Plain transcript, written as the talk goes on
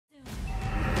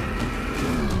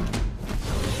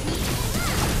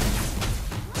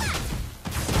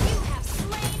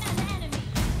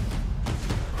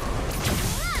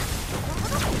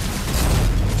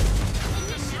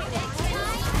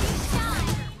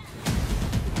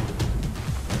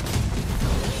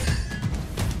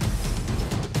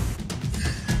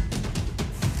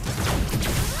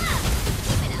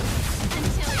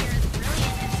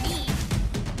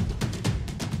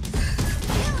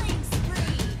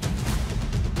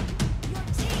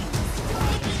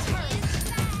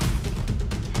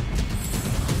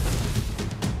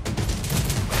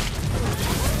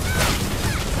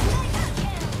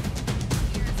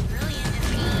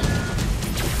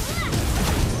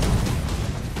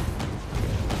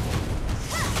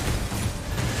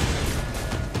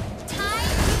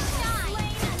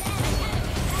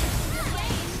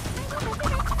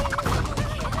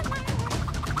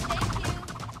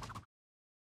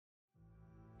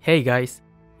Hey guys,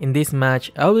 in this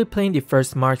match I'll be playing the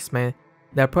first marksman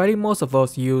that probably most of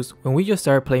us use when we just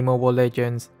start playing Mobile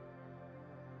Legends.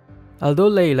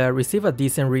 Although Layla received a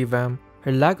decent revamp,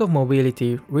 her lack of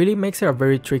mobility really makes her a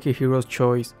very tricky hero's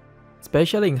choice,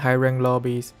 especially in high rank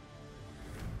lobbies.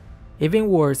 Even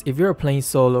worse if you are playing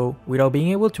solo without being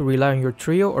able to rely on your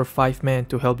trio or 5 men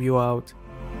to help you out.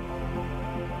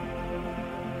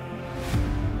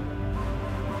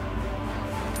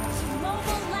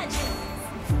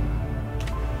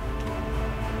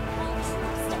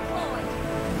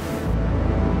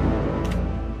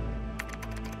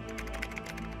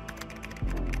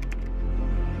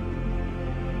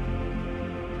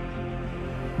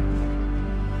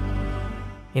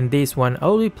 In this one, I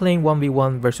will be playing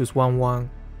 1v1 versus 1-1.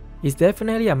 It's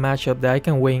definitely a matchup that I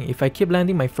can win if I keep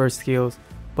landing my first kills,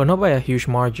 but not by a huge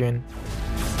margin.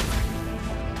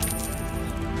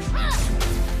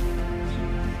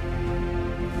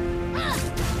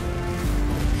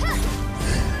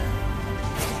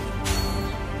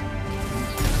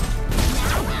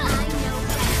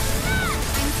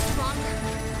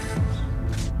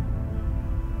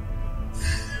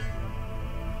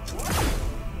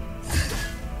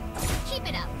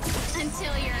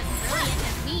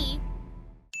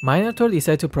 Minotaur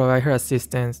decided to provide her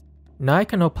assistance. Now I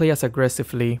cannot play as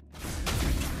aggressively.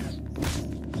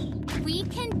 We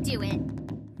can do it.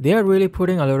 They are really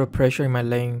putting a lot of pressure in my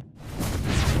lane.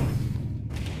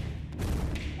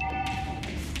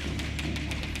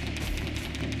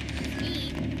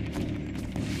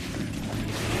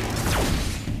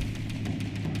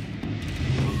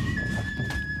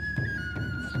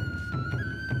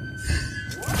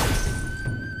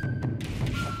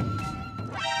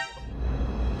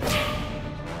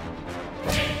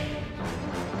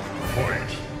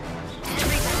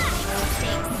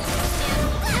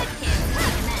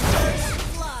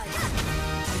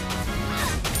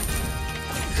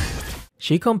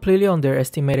 She completely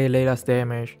underestimated Layla's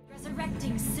damage.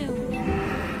 Resurrecting soon. An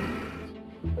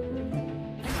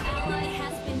ally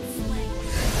has been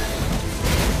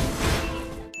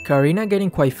slain. Karina getting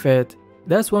quite fed.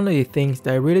 That's one of the things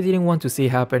that I really didn't want to see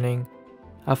happening.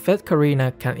 A fed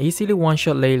Karina can easily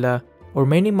one-shot Layla or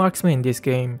many marksmen in this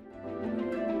game.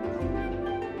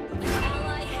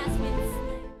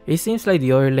 It seems like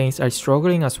the other lanes are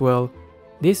struggling as well.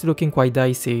 This is looking quite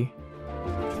dicey.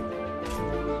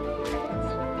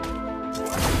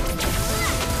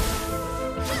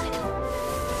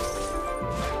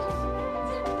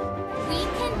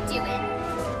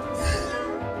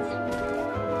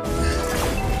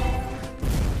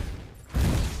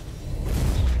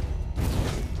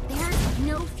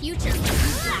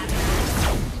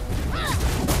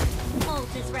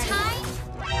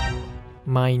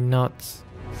 My nuts.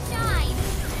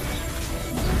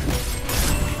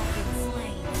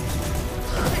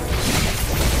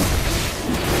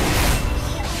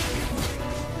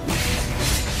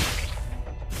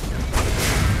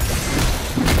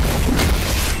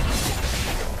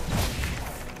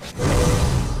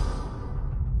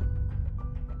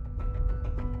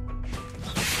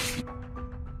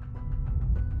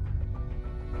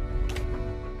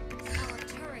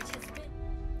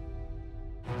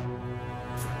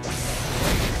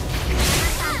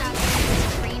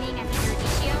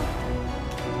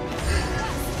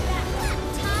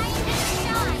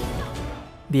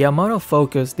 The amount of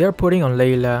focus they are putting on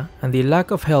Layla and the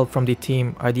lack of help from the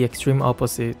team are the extreme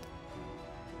opposite.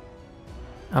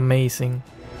 Amazing.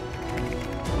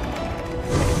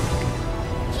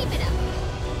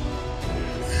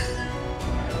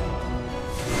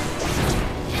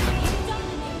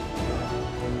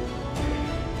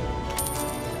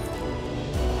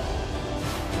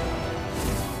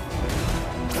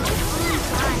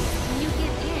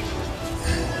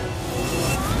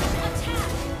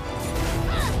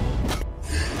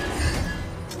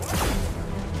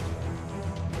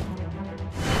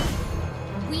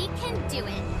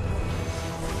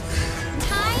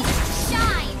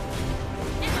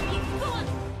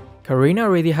 Karina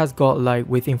already has godlike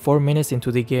within 4 minutes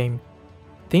into the game.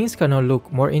 Things cannot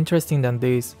look more interesting than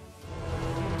this.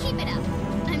 Keep it up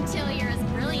until you're as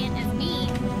brilliant as me.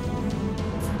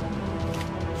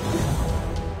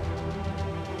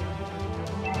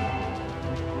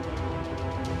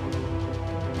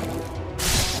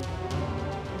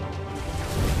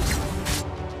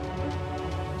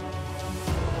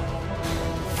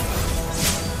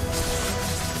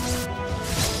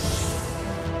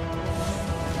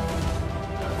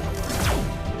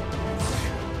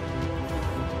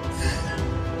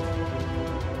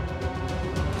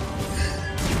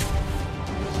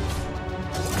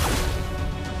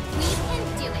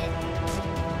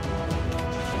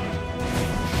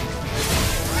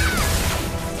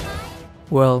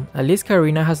 Well, at least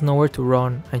Karina has nowhere to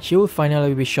run and she will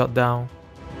finally be shot down.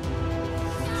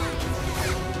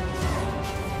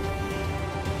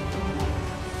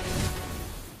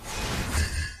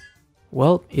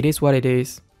 Well, it is what it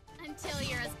is. Until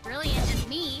you're as brilliant as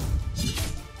me.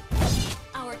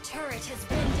 Our turret has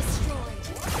been destroyed.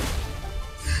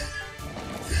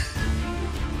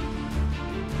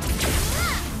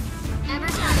 Ever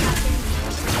thought about getting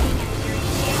some training at the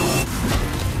Indonesian?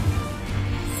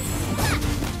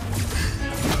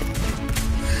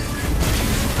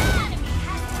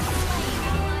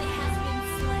 Ally has been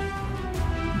slain.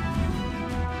 Only 5.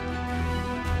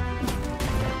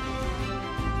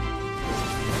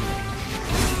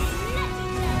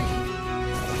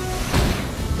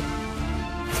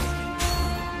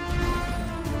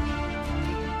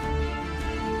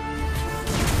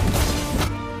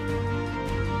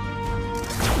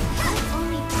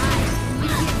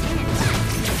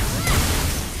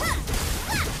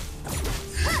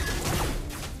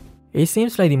 Maybe It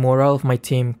seems like the morale of my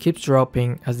team keeps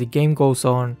dropping as the game goes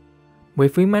on, but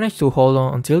if we manage to hold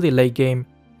on until the late game,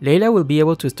 Layla will be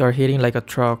able to start hitting like a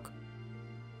truck.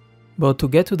 But to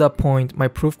get to that point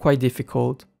might prove quite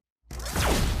difficult.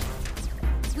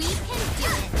 We can do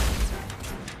it.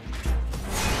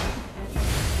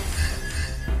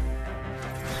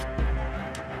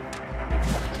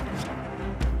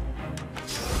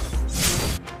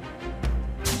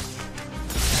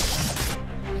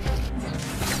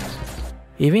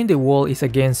 Even the wall is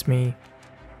against me.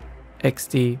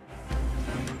 XD.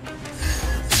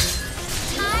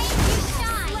 Time to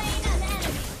shine.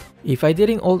 If I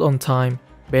didn't ult on time,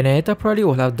 Benedetta probably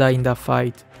would have died in that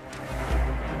fight.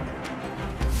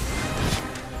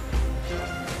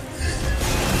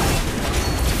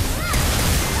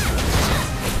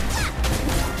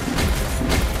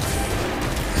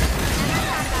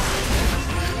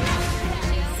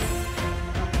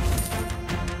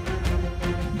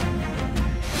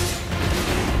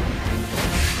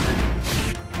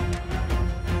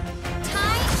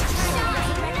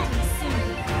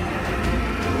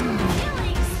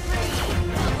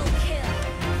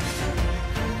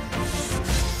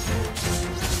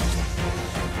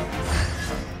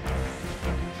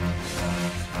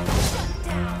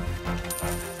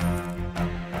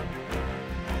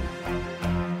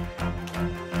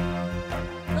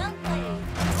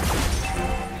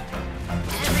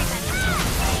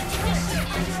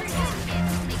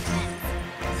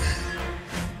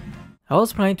 I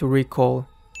was planning to recall,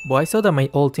 but I saw that my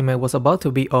ultimate was about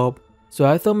to be up, so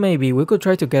I thought maybe we could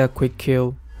try to get a quick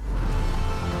kill.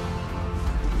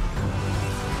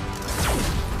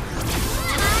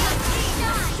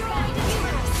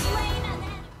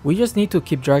 We just need to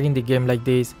keep dragging the game like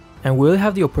this, and we'll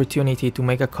have the opportunity to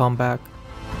make a comeback.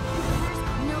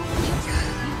 No future,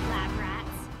 you lab rats.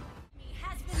 He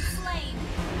has been slain.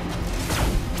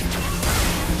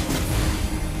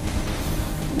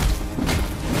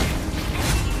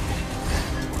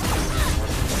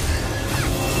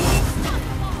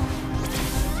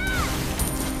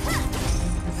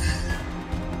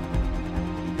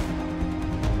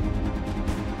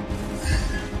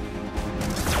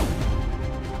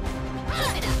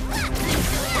 Keep it up.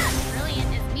 Until you're as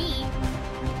brilliant as me.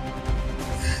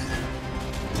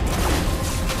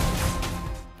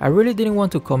 I really didn't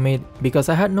want to commit because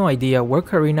I had no idea where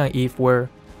Karina and Eve were.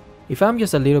 If I'm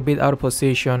just a little bit out of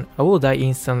position, I will die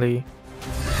instantly.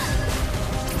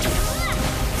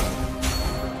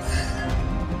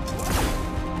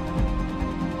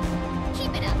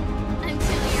 Keep it up.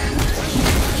 Until you're as brilliant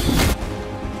as me.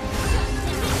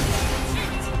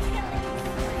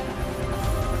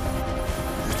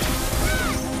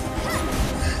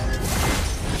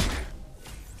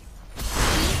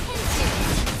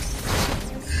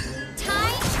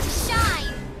 Time to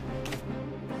shine.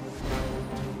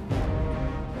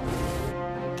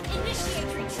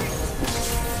 Initiate retreat.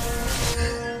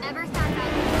 Ever thought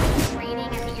about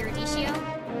training at the Indonesian?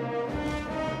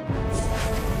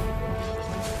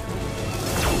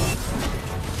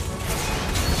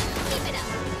 Keep it up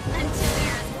until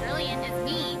you're as brilliant as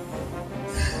me.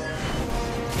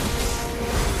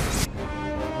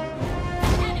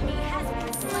 Enemy has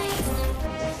been slain.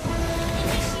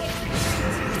 Initiate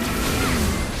retreat.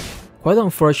 Quite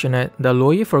unfortunate that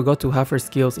Loyi forgot to have her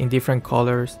skills in different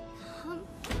colors.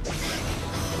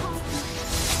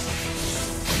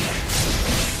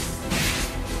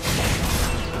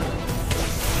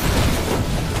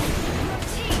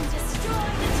 Team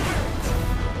destroyed the turret.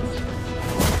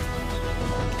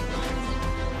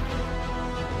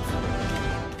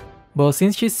 But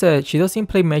since she said she doesn't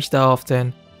play Mage that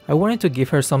often, I wanted to give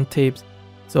her some tips,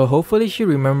 so hopefully she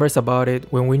remembers about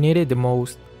it when we need it the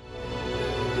most.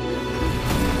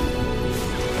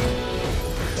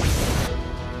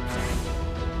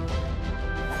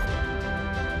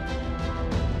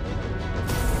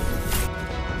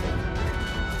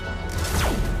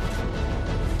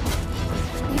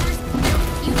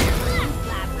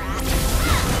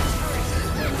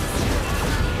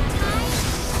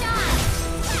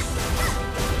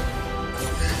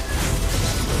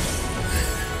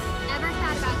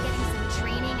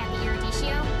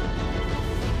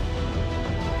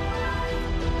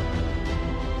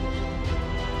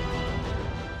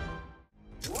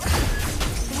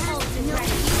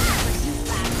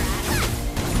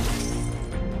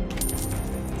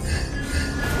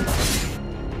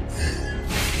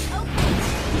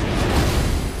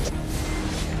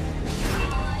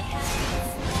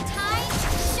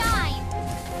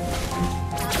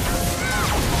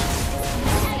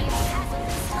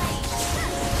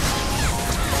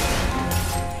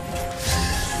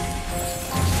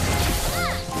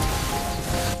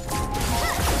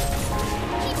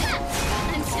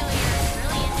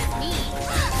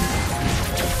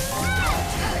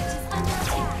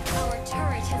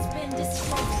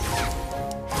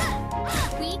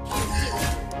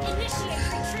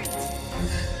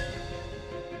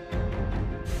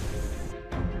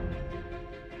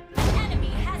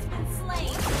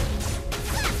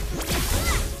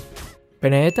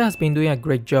 Benedetta has been doing a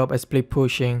great job at split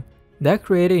pushing. That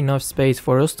created enough space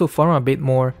for us to farm a bit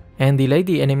more and delay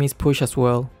the enemy's push as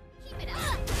well. Keep it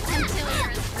up until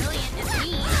you're as brilliant as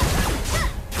me.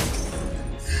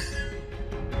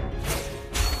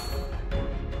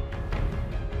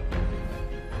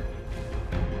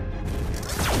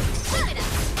 Keep it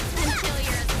up until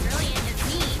you're as brilliant as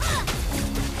me.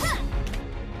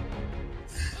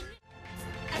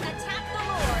 Attack the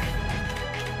Lord.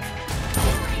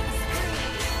 Killing spree.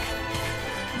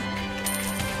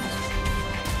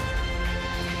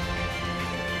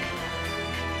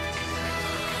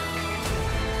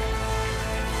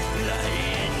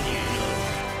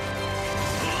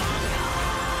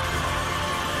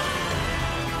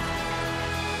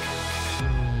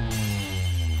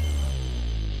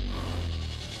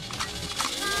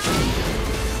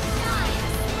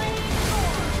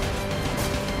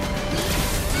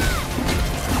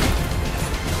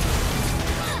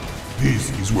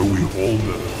 This is where we hold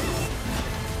them.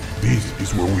 This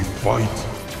is where we fight.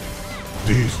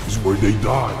 This is where they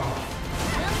die.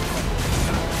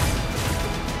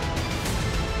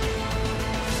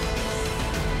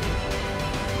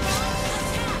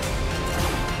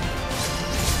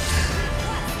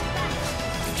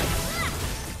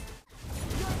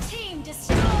 Your team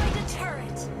destroyed a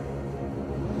turret.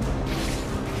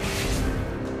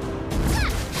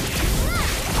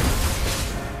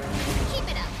 Keep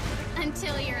it up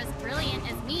until you're as brilliant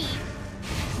as me.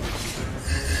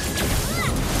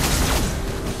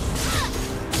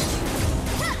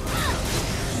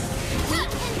 We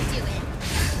can do it.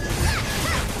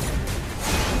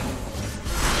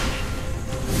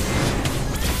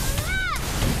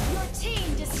 Your team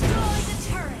destroyed a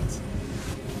turret.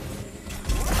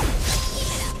 Keep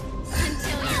it up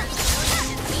until you're as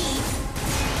brilliant as me.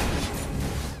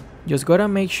 Just gotta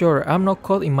make sure I'm not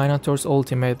caught in Minotaur's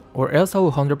ultimate or else I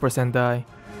will 100% die.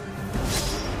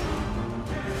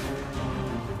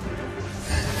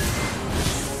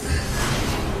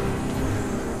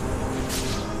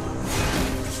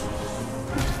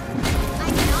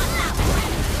 I'm not that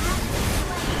one.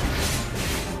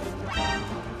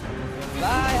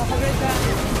 Bye, have a great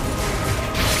time.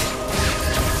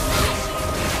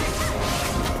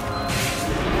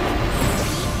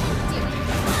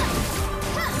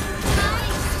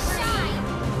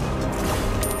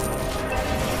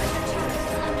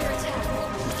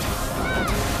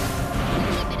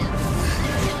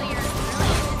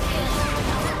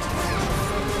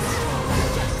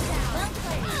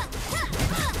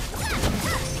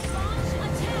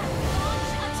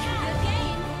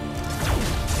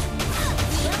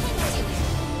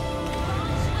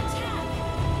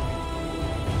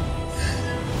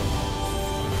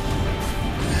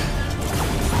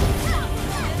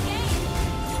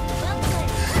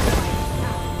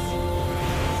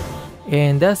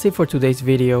 And that's it for today's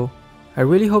video. I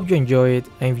really hope you enjoyed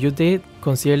it, and if you did,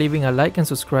 consider leaving a like and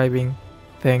subscribing.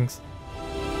 Thanks.